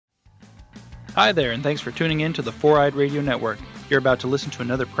Hi there, and thanks for tuning in to the Four-Eyed Radio Network. You're about to listen to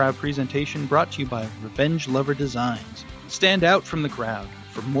another proud presentation brought to you by Revenge Lover Designs. Stand out from the crowd.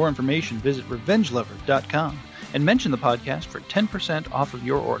 For more information, visit revengelover.com and mention the podcast for 10% off of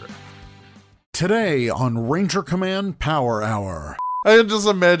your order. Today on Ranger Command Power Hour. I can just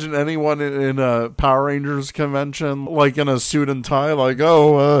imagine anyone in a Power Rangers convention, like in a suit and tie, like,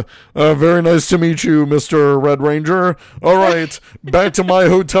 very nice to meet you, Mr. Red Ranger. All right, back to my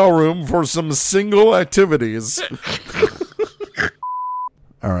hotel room for some single activities.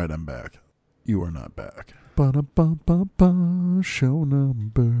 All right, I'm back. You are not back. Ba-da-ba-ba-ba, show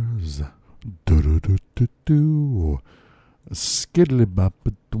numbers. Do-do-do-do-do.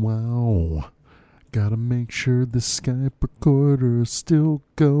 Skiddly-bop-a-wow. Gotta make sure the Skype recorder's still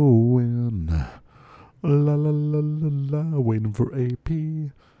going. La la la la la, waiting for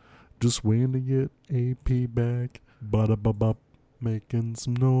AP. Just waiting to get AP back. Ba-da-ba-bop, making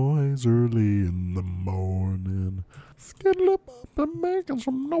some noise early in the morning. Skiddly-bop, I'm making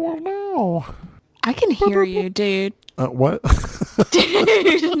some noise now. I can hear you, dude. What?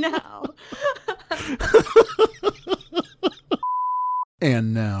 Dude, no.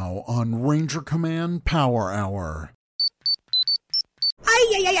 And now on Ranger Command Power Hour.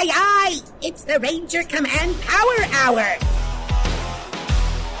 Aye! It's the Ranger Command Power Hour!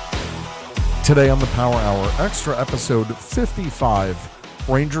 Today on the Power Hour, extra episode 55,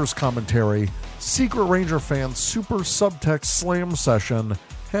 Rangers Commentary, Secret Ranger Fan Super Subtext Slam Session,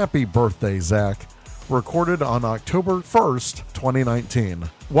 Happy Birthday, Zach, recorded on October 1st, 2019.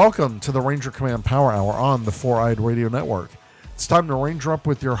 Welcome to the Ranger Command Power Hour on the Four-Eyed Radio Network. It's time to Ranger Up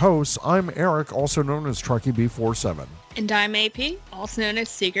with your hosts. I'm Eric, also known as Truckee B47. And I'm AP, also known as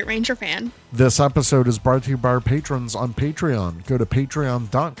Secret Ranger Fan. This episode is brought to you by our patrons on Patreon. Go to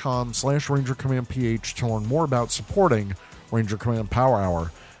patreon.com/RangerCommandPH to learn more about supporting Ranger Command Power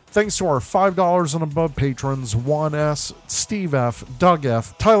Hour. Thanks to our $5 and above patrons, Juan S., Steve F., Doug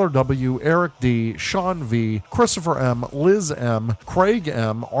F., Tyler W., Eric D., Sean V., Christopher M., Liz M., Craig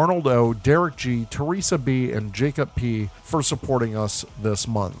M., Arnold O., Derek G., Teresa B., and Jacob P. for supporting us this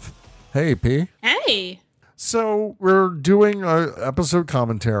month. Hey, P. Hey. So we're doing an episode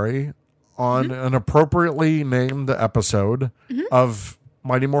commentary on an appropriately named episode of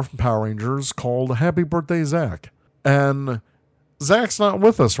Mighty Morphin Power Rangers called Happy Birthday, Zach. And Zach's not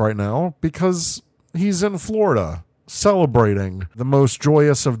with us right now because he's in Florida celebrating the most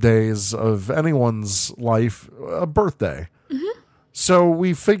joyous of days of anyone's life, a birthday. So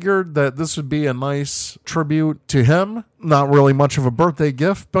we figured that this would be a nice tribute to him. Not really much of a birthday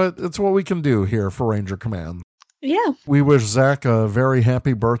gift, but it's what we can do here for Ranger Command. Yeah. We wish Zach a very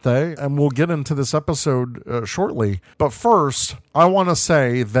happy birthday, and we'll get into this episode shortly. But first, I want to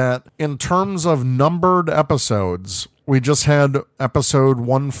say that in terms of numbered episodes, we just had episode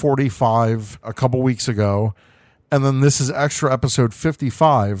 145 a couple weeks ago, and then this is extra episode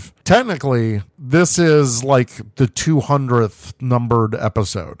 55. Technically, this is like the 200th numbered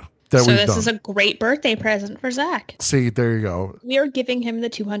episode that we've done. So this is a great birthday present for Zach. See, there you go. We are giving him the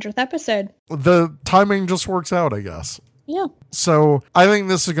 200th episode. The timing just works out, I guess. Yeah. So I think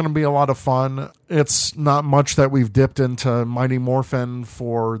this is going to be a lot of fun. It's not much that we've dipped into Mighty Morphin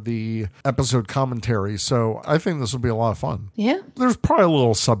for the episode commentary, so I think this will be a lot of fun. Yeah. There's probably a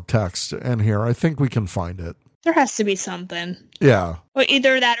little subtext in here. I think we can find it. There has to be something. Yeah. Well,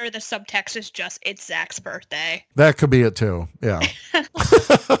 either that or the subtext is just, it's Zach's birthday. That could be it too. Yeah.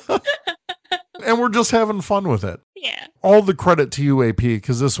 And we're just having fun with it. Yeah. All the credit to you, AP,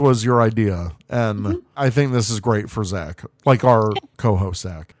 because this was your idea. And I think this is great for Zach, like our co-host,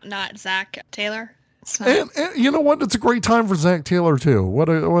 Zach. Not Zach Taylor. And you know what? It's a great time for Zach Taylor, too. What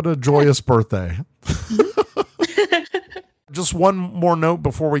a joyous birthday. Just one more note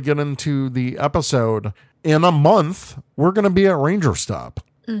before we get into the episode. In a month, we're going to be at Ranger Stop.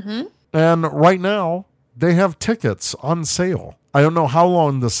 And right now, they have tickets on sale. I don't know how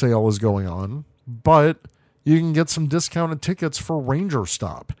long the sale is going on, but you can get some discounted tickets for Ranger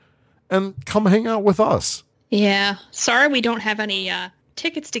Stop and come hang out with us. Yeah. Sorry we don't have any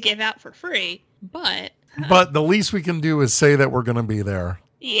tickets to give out for free, but... But the least we can do is say that we're going to be there.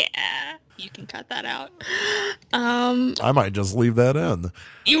 Yeah. You can cut that out. I might just leave that in.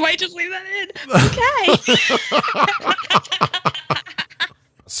 You might just leave that in. Okay.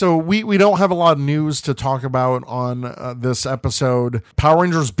 So we don't have a lot of news to talk about on this episode. Power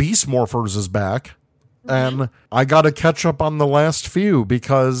Rangers Beast Morphers is back. And I got to catch up on the last few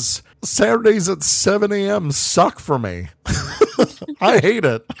because Saturdays at 7 a.m. suck for me. I hate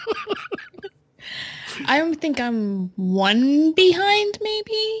it. I think I'm one behind,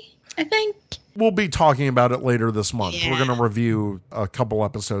 maybe. I think. We'll be talking about it later this month. Yeah. We're going to review a couple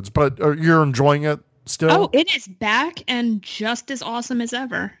episodes, but you're enjoying it still? Oh, it is back and just as awesome as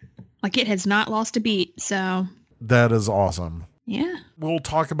ever. Like, it has not lost a beat, so... That is awesome. Yeah. We'll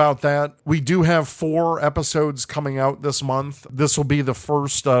talk about that. We do have 4 episodes coming out this month. This will be the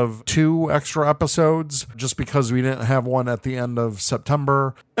first of 2 extra episodes, just because we didn't have one at the end of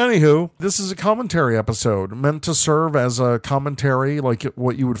September. Anywho, this is a commentary episode meant to serve as a commentary like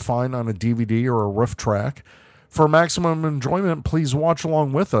what you would find on a DVD or a riff track. For maximum enjoyment, please watch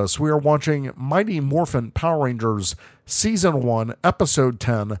along with us. We are watching Mighty Morphin Power Rangers Season 1, Episode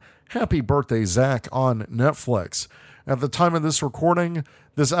 10, Happy Birthday, Zach, on Netflix. At the time of this recording,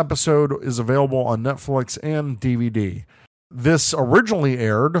 this episode is available on Netflix and DVD. This originally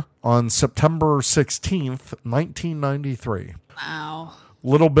aired on September 16th, 1993. Wow.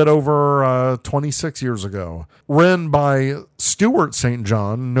 Little bit over 26 years ago. Written by Stuart St.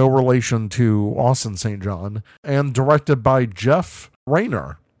 John, no relation to Austin St. John, and directed by Jeff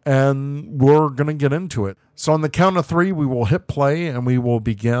Rayner. And we're going to get into it. So on the count of 3, we will hit play and we will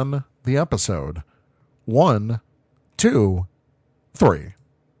begin the episode. 1, 2, 3.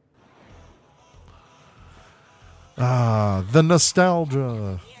 The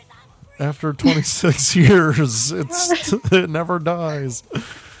nostalgia. After 26 years, it never dies.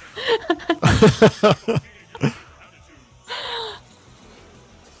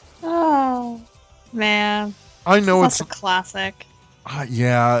 Oh, man. I know That's it's a classic.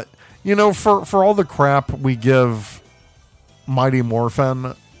 yeah. You know, for all the crap we give Mighty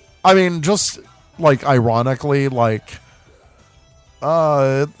Morphin, I mean, just like ironically, like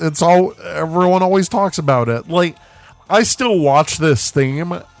it's all everyone always talks about it. Like, I still watch this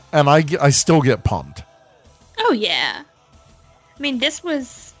theme and I still get pumped. Oh, yeah. I mean, this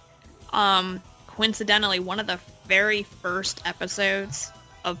was coincidentally one of the very first episodes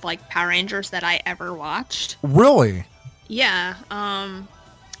of like Power Rangers that I ever watched. Really? Yeah.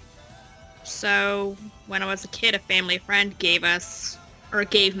 So when I was a kid, a family friend gave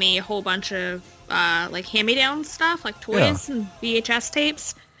me a whole bunch of like hand-me-down stuff, like toys and VHS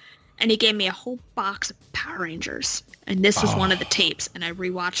tapes, and he gave me a whole box of Power Rangers, and this was one of the tapes, and I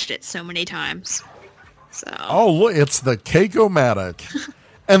rewatched it so many times. So look, it's the Keiko-Matic.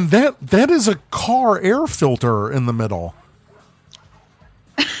 And that is a car air filter in the middle.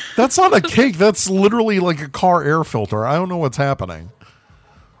 That's not a cake. That's literally like a car air filter. I don't know what's happening.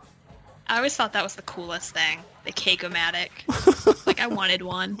 I always thought that was the coolest thing, the Keiko-Matic. Like, I wanted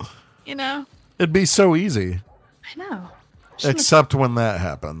one, you know? It'd be so easy. I know. Except when that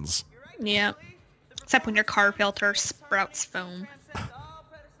happens. Yeah. Except when your car filter sprouts foam.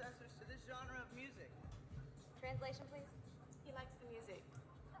 Translation, please. He likes the music.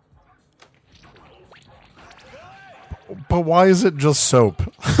 But why is it just soap?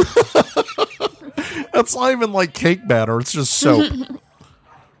 That's not even like cake batter. It's just soap.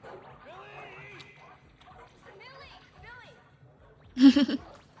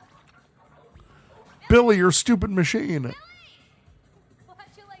 Billy, your stupid machine. Billy! Glad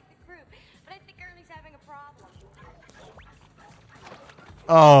you like the group, but I think Ernie's having a problem.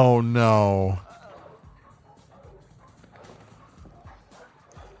 Oh, no.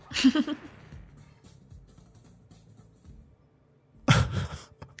 I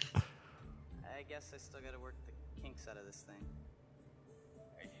guess I still gotta work the kinks out of this thing.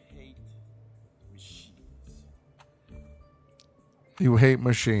 I hate machines. You hate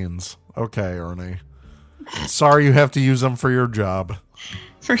machines. Okay, Ernie. Sorry you have to use them for your job.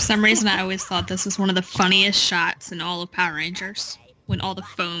 For some reason, I always thought this was one of the funniest shots in all of Power Rangers. When all the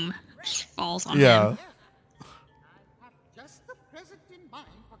foam just falls on him. I have just the present in mind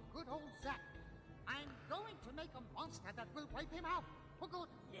for good old Zack. I'm going to make a monster that will wipe him out for good.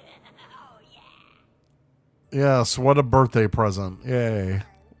 Yes, what a birthday present. Yay.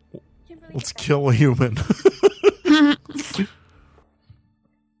 Let's kill a human. How's it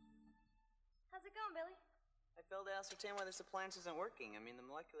going, Billy? I failed to ascertain why this appliance isn't working. I mean, the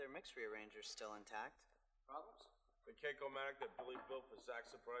molecular mix rearranger's still intact. Problems? The Keiko-Matic that Billy built for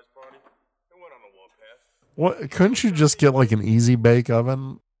Zach's surprise party, it went on the warpath. What? Couldn't you just get like an easy bake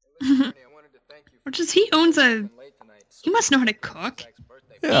oven? Or just, he owns a... He must know how to cook.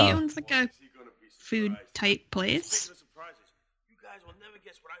 He Yeah. owns like a food type place. Speaking of surprises, you guys will never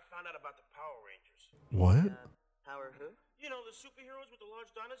guess what I found out about the Power Rangers. What? Power who? You know, the superheroes with the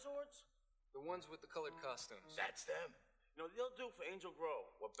large dinosaurs? The ones with the colored costumes. That's them. You know, they'll do for Angel Grove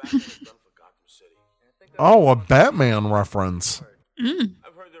what Batman has done for Gotham City. Oh, a Batman reference.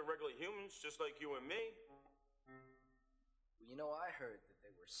 I've heard they're regular humans, just like you and me. You know, I heard that they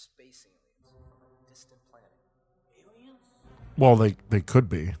were space aliens from a distant planet. Aliens? Well, they could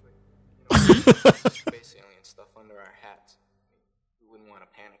be. Space alien stuff under our hats. We wouldn't want to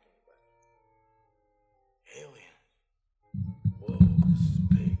panic anybody. Alien. Whoa, this is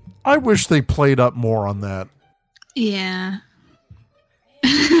big. I wish they played up more on that. Yeah.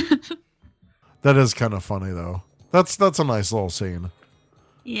 That is kind of funny though. That's a nice little scene.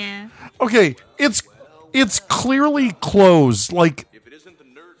 Yeah. Okay, it's clearly closed. Like, If it isn't the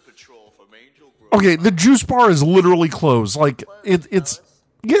Nerd Patrol from Angel Grove. okay, the juice bar is literally closed. Like, it's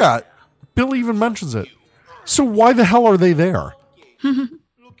yeah. Bill even mentions it. So why the hell are they there?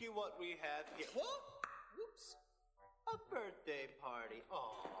 Look at what we have here. What? Oops. A birthday party.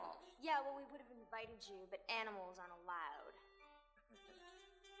 Aw. Yeah, well, we would have invited you, but animals aren't allowed.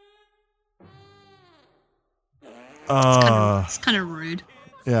 It's kind of rude.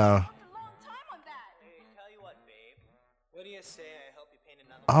 Yeah. Hey, tell you what, babe. What do you say I help you paint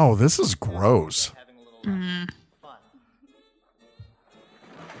another Oh, this is gross. having a little Mm. fun?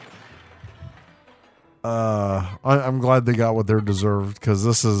 I'm glad they got what they're deserved because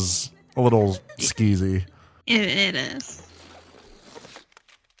this is a little skeezy. It is.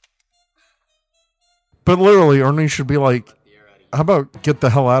 But literally, Ernie should be like, "How about get the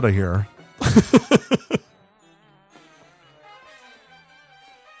hell out of here?"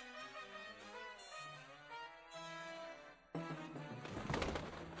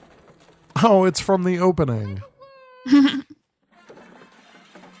 Oh, it's from the opening.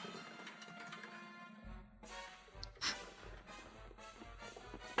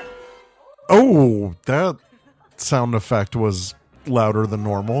 Oh, that sound effect was louder than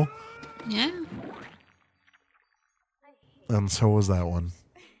normal. Yeah. And so was that one.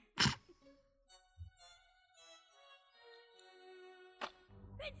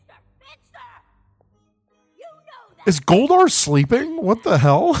 Is Goldar sleeping? What the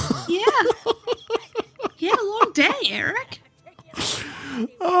hell? Yeah. Yeah, long day, Eric.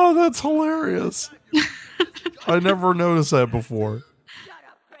 Oh, that's hilarious. I never noticed that before.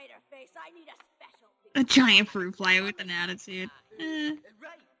 A giant fruit fly with an attitude. Got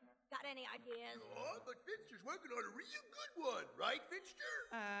any ideas? Oh, but Finster's working on a real good one, right, Finster?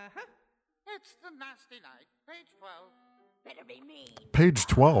 Uh-huh. It's the Nasty Night, page 12. Better be mean. Page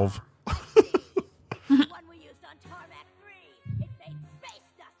 12. One we used on Tarmac 3. It made space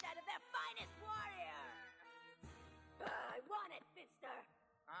dust out of their finest warrior. I want it, Finster.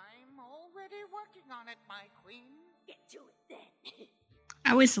 I'm already working on it, my queen. Get to it then.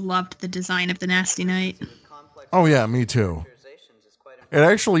 I always loved the design of the Nasty Knight. Oh, yeah, me too. It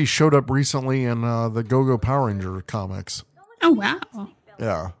actually showed up recently in the Go-Go Power Ranger comics. Oh, wow.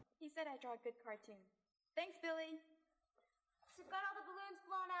 Yeah. He said I draw a good cartoon. Thanks, Billy. So we've got all the balloons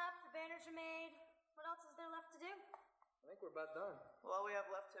blown up, the banners are made. What else is there left to do? I think we're about done. Well, all we have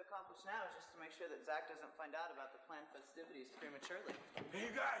left to accomplish now is just to make sure that Zach doesn't find out about the planned festivities prematurely. Hey,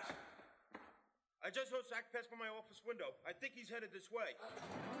 you guys. I just saw Zach pass by my office window. I think he's headed this way.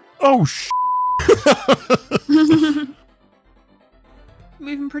 Oh,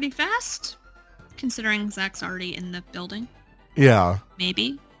 Moving pretty fast, considering Zach's already in the building. Yeah.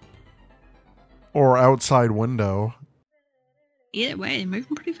 Maybe. Or outside window. Either way,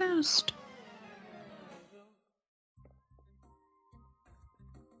 moving pretty fast.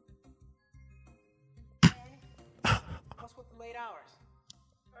 What's with the late hours?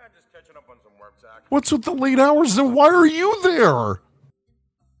 I'm just catching up on some work, Zach. What's with the late hours and why are you there?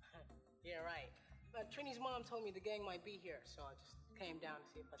 Yeah, right. But Trini's mom told me the gang might be here, so I just came down to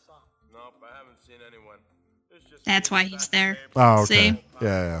see if I saw him. Nope, I haven't seen anyone. It's just That's why he's there. Oh, okay. See?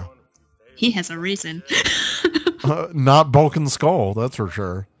 Yeah, He has a reason. yeah. Not Bulk and Skull, that's for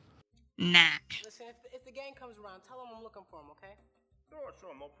sure. Knack. Listen, if the gang comes around, tell them I'm looking for him, okay? Sure,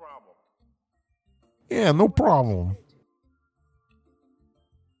 no problem. Yeah, no problem.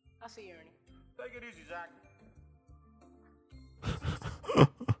 I'll see you, Ernie. Take it easy, Zach. Okay,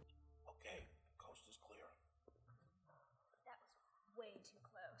 coast is clear. That was way too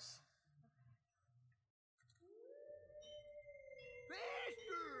close.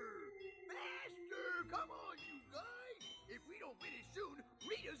 Faster! Come on, you guys! If we don't finish soon,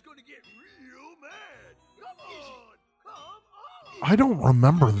 Rita's gonna get real mad. Come on! Come on! I don't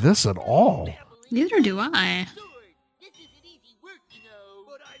remember this at all. Neither do I. This isn't easy work, you know.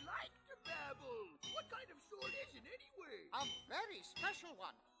 But I like to babble. What kind of sword is it anyway? A very special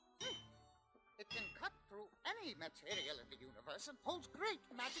one. It can cut through any material in the universe and holds great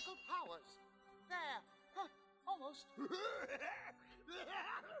magical powers. There. Almost. A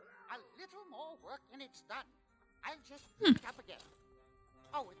little more work and it's done. I'll just pick it up again.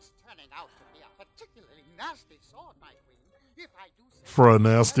 Oh, it's turning out to be a particularly nasty sword, my queen. If I do say For a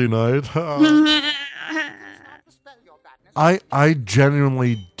nasty night. start to spell your badness. I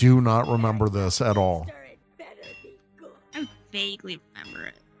genuinely do not remember this at all. Sir, it better be good. I vaguely remember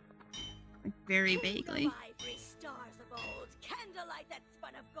it. Like, very vaguely. Ivory stars of old, candlelight that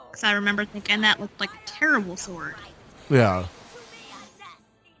spun of gold. Because I remember thinking that looked like a terrible sword. Yeah. To me a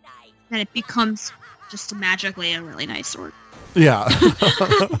nasty night. And it becomes just magically a really nice sword. Yeah.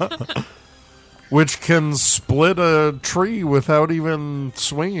 Which can split a tree without even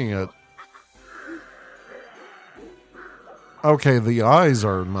swinging it. Okay, the eyes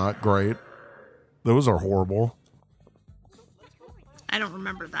are not great. Those are horrible. I don't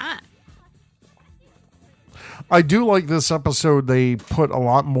remember that. I do like this episode. They put a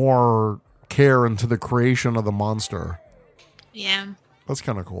lot more care into the creation of the monster. Yeah. That's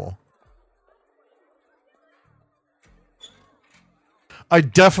kind of cool. I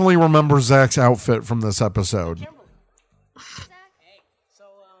definitely remember Zach's outfit from this episode. Hey, so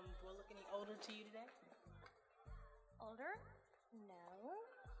do I look any older to you today? Older? No.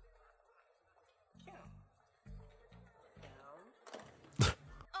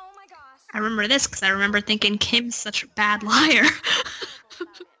 Oh my gosh. I remember this because I remember thinking Kim's such a bad liar.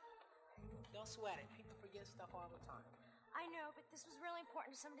 Don't sweat it. People forget stuff all the time. I know, but this was really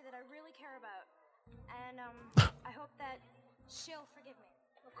important to somebody that I really care about. And I hope that she'll forgive me.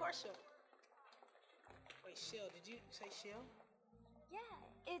 Of course she'll. Wait, Shill, did you say Shill? Yeah,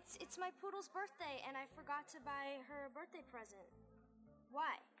 it's my poodle's birthday, and I forgot to buy her a birthday present.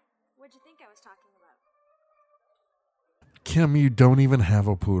 Why? What'd you think I was talking about? Kim, you don't even have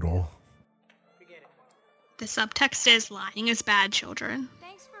a poodle. Forget it. The subtext is lying is bad, children.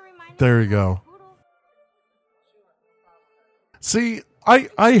 Thanks for reminding There me you go. about the poodle. See,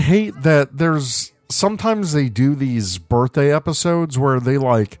 I hate that there's sometimes they do these birthday episodes where they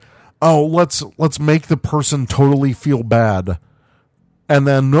like, oh, let's make the person totally feel bad. And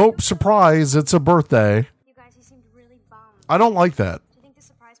then nope, surprise, it's a birthday. You guys, he seemed really bummed. I don't like that. Do you think the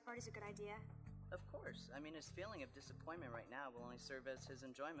surprise party's a good idea? Of course. I mean, his feeling of disappointment right now will only serve as his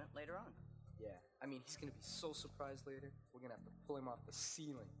enjoyment later on. Yeah, I mean, he's gonna be so surprised later. We're gonna have to pull him off the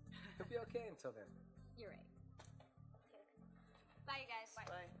ceiling. He'll be okay until then. You're right. Bye, you guys.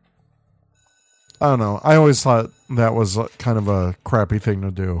 Bye. I don't know. I always thought that was kind of a crappy thing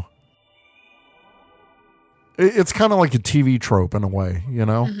to do. It's kind of like a TV trope in a way, you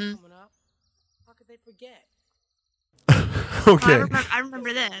know? Mm-hmm. Coming up? How could they forget? Okay. I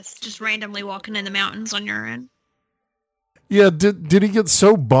remember this. Just randomly walking in the mountains on your end. Yeah, did he get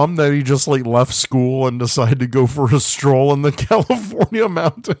so bummed that he just like left school and decided to go for a stroll in the California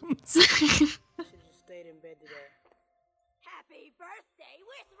mountains? Should've just stayed in bed today. Happy birthday!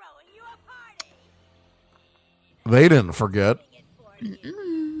 We're throwing you a party! They didn't forget.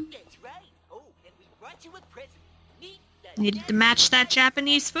 That's right. Oh, and we brought you a present. Neat. Needed to match that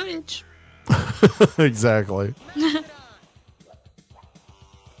Japanese footage. Exactly.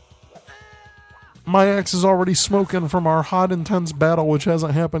 My ex is already smoking from our hot, intense battle, which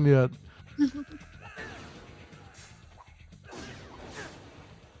hasn't happened yet.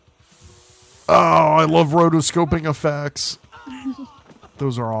 Oh, I love rotoscoping effects.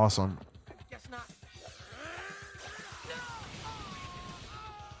 Those are awesome. Guess not.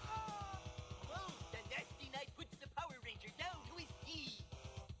 Oh, the nasty knight puts the Power Ranger down to his knees.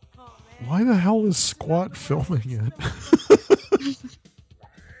 Oh, man. Why the hell is Squat filming it?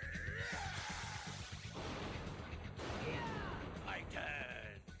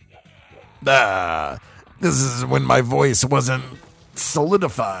 This is when my voice wasn't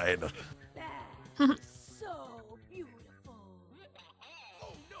solidified. So beautiful.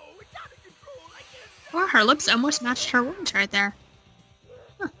 Oh no, it's out of control. I can't. Well, her lips almost matched her wounds right there.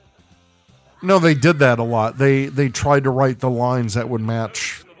 No, they did that a lot. They tried to write the lines that would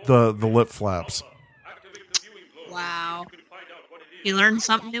match the lip flaps. Wow. You learn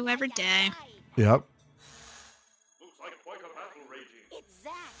something new every day. Yep. Looks like quite a battle raging. It's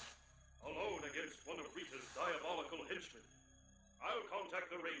Zach. Alone against one of Rita's diabolical henchmen. I'll contact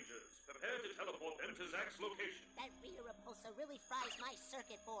the Rangers. Prepare to teleport them to Zack's location. That Rita repulsor really fries my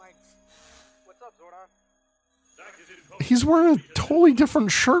circuit boards. What's up, Zordon? Zack is in He's wearing a totally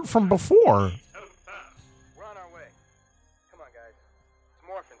different shirt from before. help fast. We're on our way. Come on, guys. It's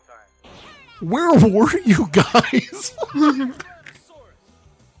morphin' time. Where were you guys?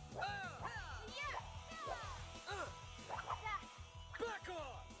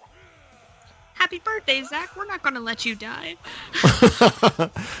 Happy birthday, Zach. We're not going to let you die.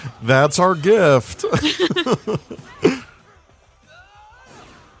 That's our gift.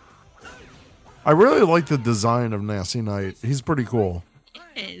 I really like the design of Nasty Knight. He's pretty cool. It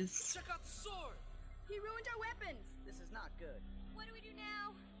is. Check out the sword. He ruined our weapons. This is not good.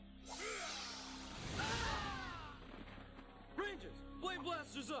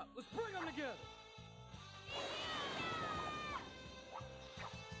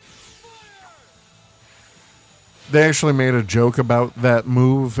 They actually made a joke about that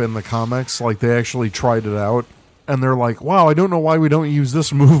move in the comics. Like, they actually tried it out. And they're like, wow, I don't know why we don't use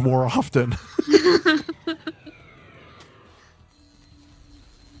this move more often.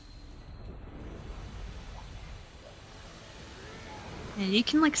 And you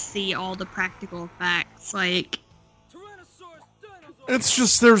can, like, see all the practical effects. Like, It's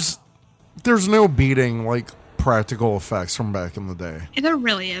just, there's no beating, like, practical effects from back in the day. there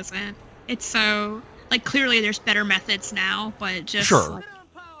really isn't. It's so... Like, clearly there's better methods now, but just... Sure. Like,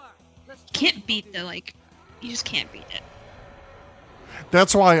 you can't beat the, like... You just can't beat it.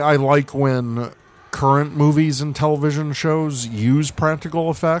 That's why I like when current movies and television shows use practical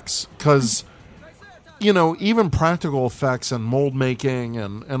effects, because, you know, even practical effects and mold making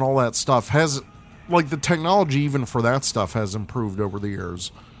and all that stuff has, like, the technology even for that stuff has improved over the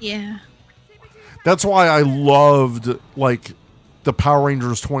years. Yeah. That's why I loved, like, the Power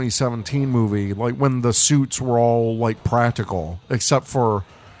Rangers 2017 movie, like, when the suits were all, like, practical, except for,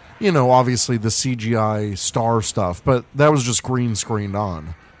 you know, obviously the CGI star stuff, but that was just green screened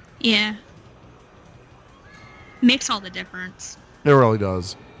on. Yeah. Makes all the difference. It really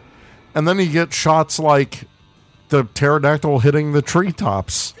does. And then you get shots like the pterodactyl hitting the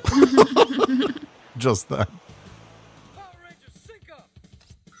treetops. Just that.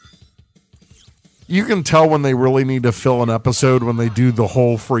 You can tell when they really need to fill an episode when they do the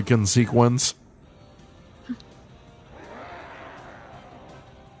whole freaking sequence.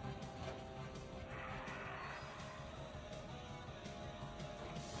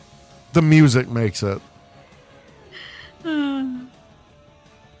 The music makes it.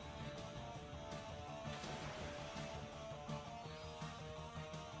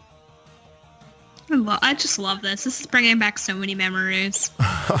 I just love this. This is bringing back so many memories.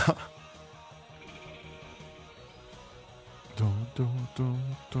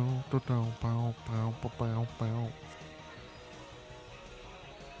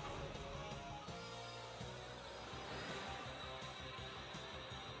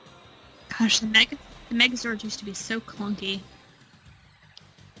 Gosh, the Megazord used to be so clunky.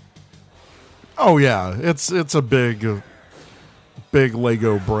 Oh yeah, it's a big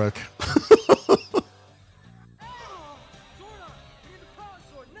Lego brick.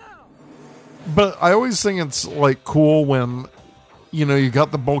 But I always think it's like cool when, you know, you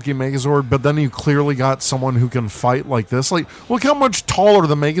got the bulky Megazord, but then you clearly got someone who can fight like this. Like, look how much taller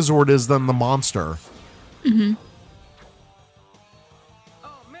the Megazord is than the monster. Mm-hmm.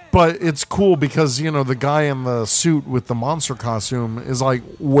 But it's cool because, you know, the guy in the suit with the monster costume is like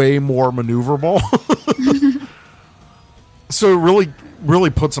way more maneuverable. So it really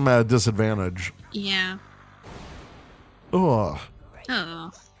puts him at a disadvantage. Yeah. Ugh.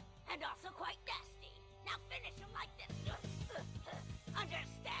 Oh. And also quite nasty. Now finish him like this.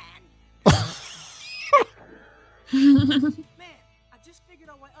 Understand? Man, I just figured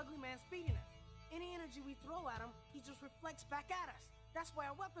out why Ugly Man's beating us. Any energy we throw at him, he just reflects back at us. That's why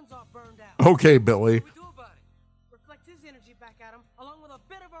our weapons are burned out. Okay, Billy. What do we do about it? Reflect his energy back at him, along with a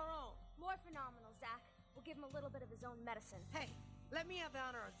bit of our own. More phenomenal, Zach. We'll give him a little bit of his own medicine. Hey, let me have the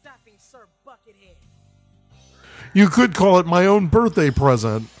honor of zapping Sir Buckethead. You could call it my own birthday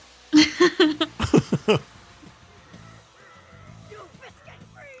present.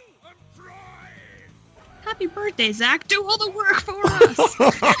 Happy birthday, Zach. Do all the work for us.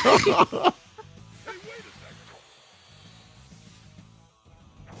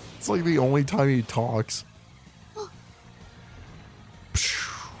 It's like the only time he talks.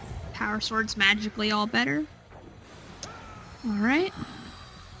 Power Sword's magically all better. Alright.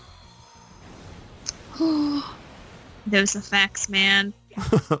 Those effects, man.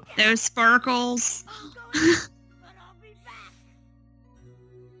 Those sparkles. This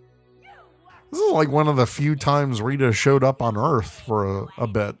is like one of the few times Rita showed up on Earth for a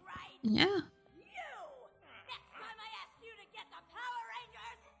bit. Yeah.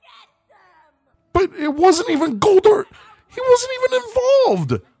 But it wasn't even Goldar. He wasn't even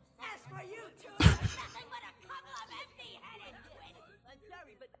involved.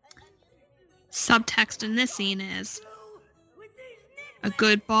 Subtext in this scene is a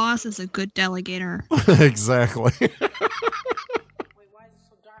good boss is a good delegator. Exactly. Wait, why is it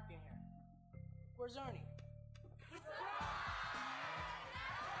so dark in here? Where's Ernie?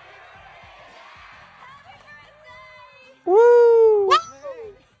 Woo!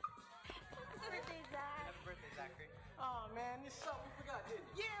 Oh man, this is something we forgot.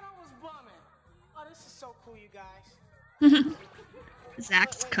 Yeah, I was bumming. Oh, this is so cool, you guys.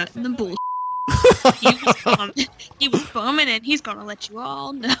 Zach's cutting the bullshit. He was bumming and he's gonna let you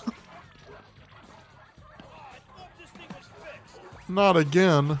all know. Not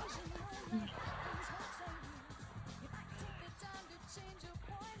again.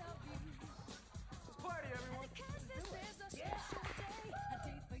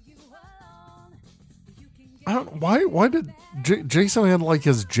 I don't, why did Jason had like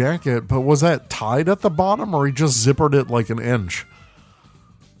his jacket, but was that tied at the bottom or he just zippered it like an inch?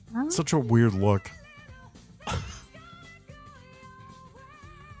 Such a weird look.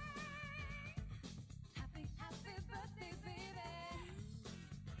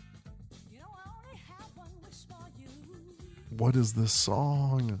 What is this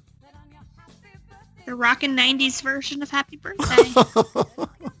song? The rockin' 90s version of Happy Birthday.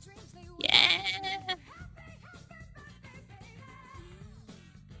 Yeah.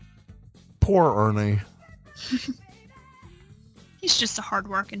 Poor Ernie. He's just a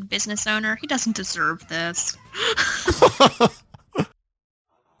hardworking business owner. He doesn't deserve this.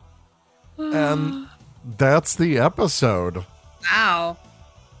 And that's the episode. Wow.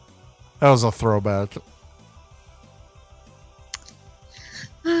 That was a throwback.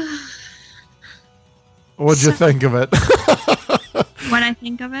 What'd you think of it? When I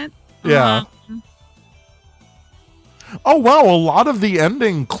think of it? Yeah. Oh, wow. A lot of the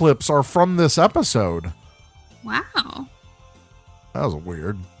ending clips are from this episode. Wow. That was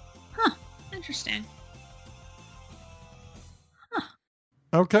weird. Huh. Interesting.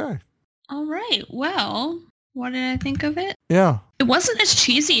 Okay. All right. Well, what did I think of it? Yeah. It wasn't as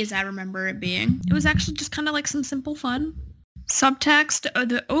cheesy as I remember it being. It was actually just kind of like some simple fun. Subtext,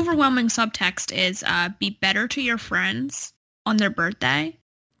 the overwhelming subtext is be better to your friends on their birthday.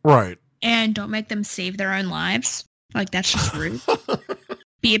 Right. And don't make them save their own lives. Like, that's just rude.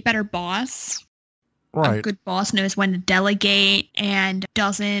 Be a better boss. Right. A good boss knows when to delegate and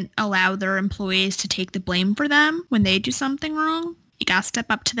doesn't allow their employees to take the blame for them when they do something wrong. You gotta step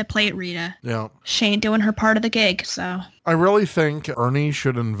up to the plate, Rita. Yeah. She ain't doing her part of the gig, so. I really think Ernie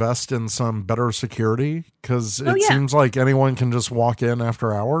should invest in some better security because it seems like anyone can just walk in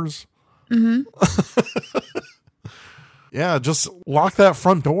after hours. Mm-hmm. Yeah, just lock that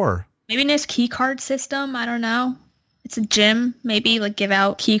front door. Maybe a nice key card system. I don't know. It's a gym. Maybe like give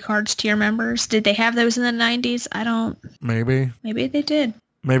out key cards to your members. Did they have those in the 90s? I don't. Maybe. Maybe they did.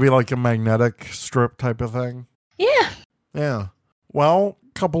 Maybe like a magnetic strip type of thing. Yeah. Yeah. Well,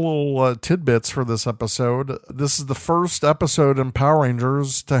 a couple little tidbits for this episode. This is the first episode in Power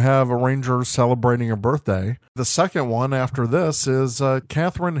Rangers to have a Ranger celebrating a birthday. The second one after this is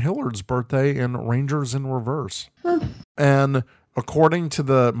Catherine Hillard's birthday in Rangers in Reverse. And according to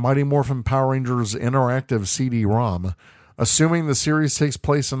the Mighty Morphin Power Rangers interactive CD-ROM, assuming the series takes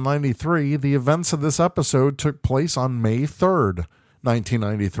place in 93, the events of this episode took place on May 3rd,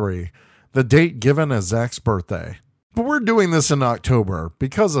 1993, the date given as Zach's birthday. But we're doing this in October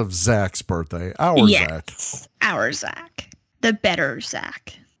because of Zach's birthday. Our Zach. Our Zach. The better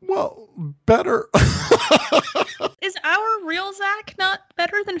Zach. Well, better. Is our real Zach not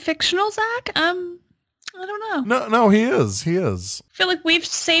better than fictional Zach? I don't know. No, he is. He is. I feel like we've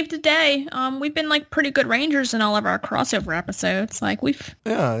saved the day. We've been like pretty good Rangers in all of our crossover episodes. Like we've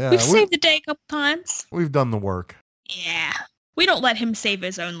saved the day a couple times. We've done the work. Yeah. We don't let him save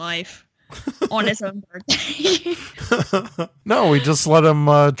his own life on his own birthday. No, we just let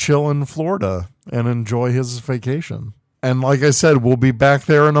him chill in Florida and enjoy his vacation. And like I said, we'll be back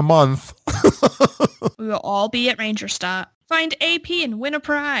there in a month. We will all be at Ranger Stop. Find AP and win a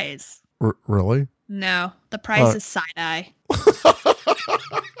prize. Really? No, the prize is side-eye.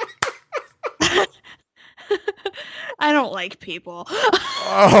 I don't like people.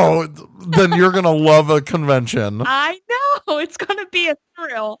 Oh, then you're going to love a convention. I know. It's going to be a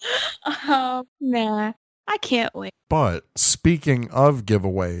thrill. Nah, I can't wait. But speaking of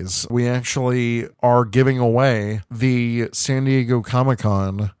giveaways, we actually are giving away the San Diego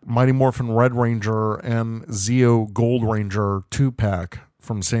Comic-Con Mighty Morphin Red Ranger and Zeo Gold Ranger 2-pack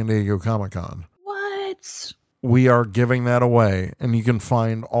from San Diego Comic-Con. What? We are giving that away, and you can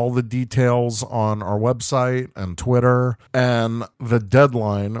find all the details on our website and Twitter, and the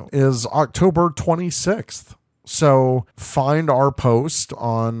deadline is October 26th. So find our post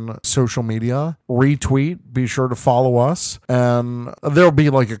on social media, retweet, be sure to follow us, and there'll be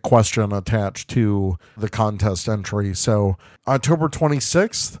like a question attached to the contest entry. So October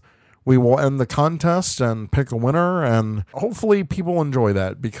 26th, we will end the contest and pick a winner, and hopefully people enjoy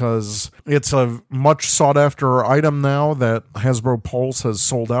that because it's a much sought after item now that Hasbro Pulse has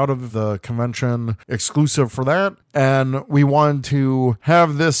sold out of the convention exclusive for that. And we wanted to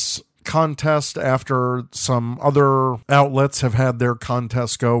have this contest after some other outlets have had their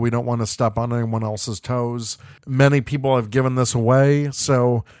contests go. We don't want to step on anyone else's toes. Many people have given this away,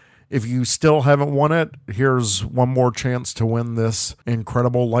 so If you still haven't won it, here's one more chance to win this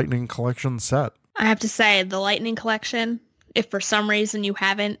incredible Lightning Collection set. I have to say, the Lightning Collection, if for some reason you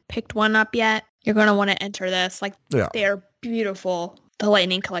haven't picked one up yet, you're going to want to enter this. Like, they're beautiful. The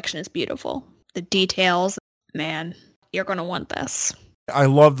Lightning Collection is beautiful. The details, man, you're going to want this. I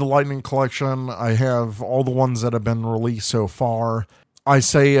love the Lightning Collection. I have all the ones that have been released so far. I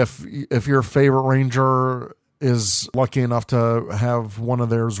say if your favorite Ranger is lucky enough to have one of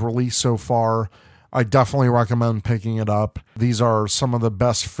theirs released so far, I definitely recommend picking it up. These are some of the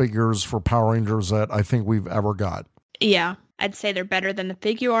best figures for Power Rangers that I think we've ever got. Yeah, I'd say they're better than the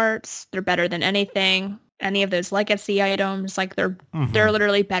figure arts. They're better than anything. Any of those legacy items, like they're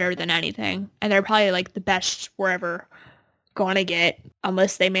literally better than anything. And they're probably like the best we're ever going to get,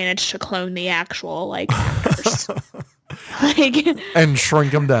 unless they manage to clone the actual like and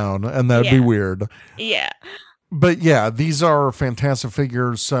shrink them down, and that'd be weird. Yeah. But yeah, these are fantastic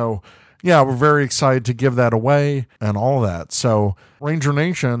figures. So yeah, we're very excited to give that away and all that. So Ranger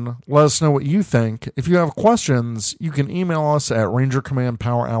Nation, let us know what you think. If you have questions, you can email us at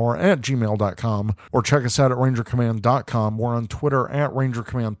rangercommandpowerhour@gmail.com or check us out at rangercommand.com. We're on Twitter at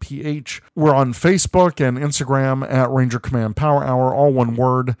rangercommandph. We're on Facebook and Instagram at Ranger Command Power Hour, all one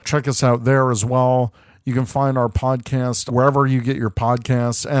word. Check us out there as well. You can find our podcast wherever you get your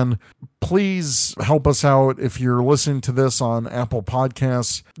podcasts. And please help us out. If you're listening to this on Apple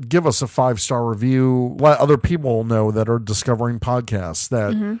Podcasts, give us a 5-star review. Let other people know that are discovering podcasts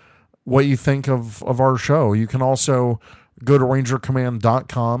that what you think of our show. You can also go to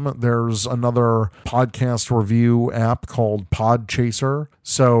rangercommand.com. There's another podcast review app called Podchaser.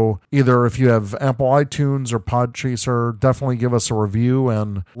 So either if you have Apple iTunes or Podchaser, definitely give us a review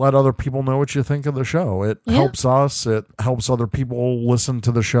and let other people know what you think of the show. It helps us. It helps other people listen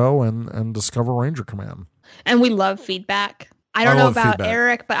to the show and discover Ranger Command. And we love feedback. I don't know about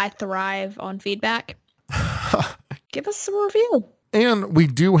Eric, but I thrive on feedback. Give us a review. And we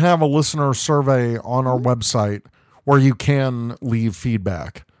do have a listener survey on our website where you can leave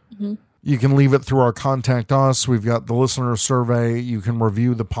feedback. You can leave it through our Contact Us. We've got the listener survey. You can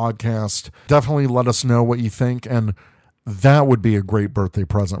review the podcast. Definitely let us know what you think. And that would be a great birthday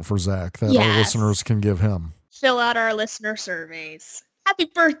present for Zach that our listeners can give him. Fill out our listener surveys. Happy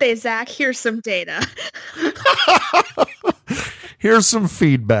birthday, Zach. Here's some data. Here's some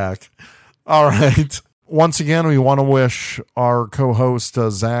feedback. All right. Once again, we want to wish our co-host,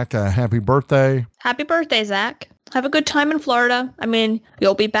 Zach, a happy birthday. Happy birthday, Zach. Have a good time in Florida. I mean,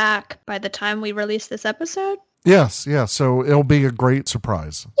 you'll be back by the time we release this episode. Yes. So it'll be a great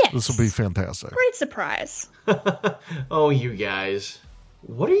surprise. Yes. This will be fantastic. Great surprise. Oh, you guys.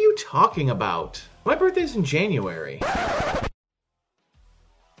 What are you talking about? My birthday's in January.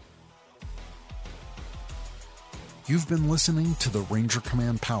 You've been listening to the Ranger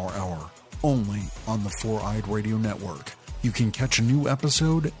Command Power Hour, only on the 4-Eyed Radio Network. You can catch a new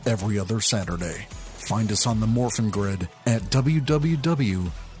episode every other Saturday. Find us on the Morphin Grid at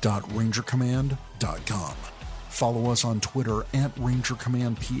www.rangercommand.com. Follow us on Twitter at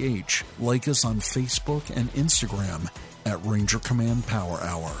RangerCommandPH. Like us on Facebook and Instagram at Ranger Command Power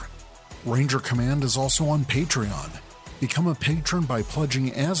Hour. Ranger Command is also on Patreon. Become a patron by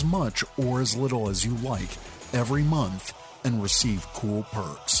pledging as much or as little as you like every month and receive cool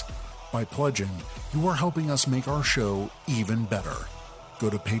perks. By pledging, you are helping us make our show even better. Go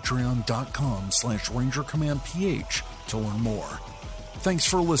to patreon.com/RangerCommandPH to learn more. Thanks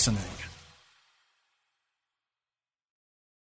for listening.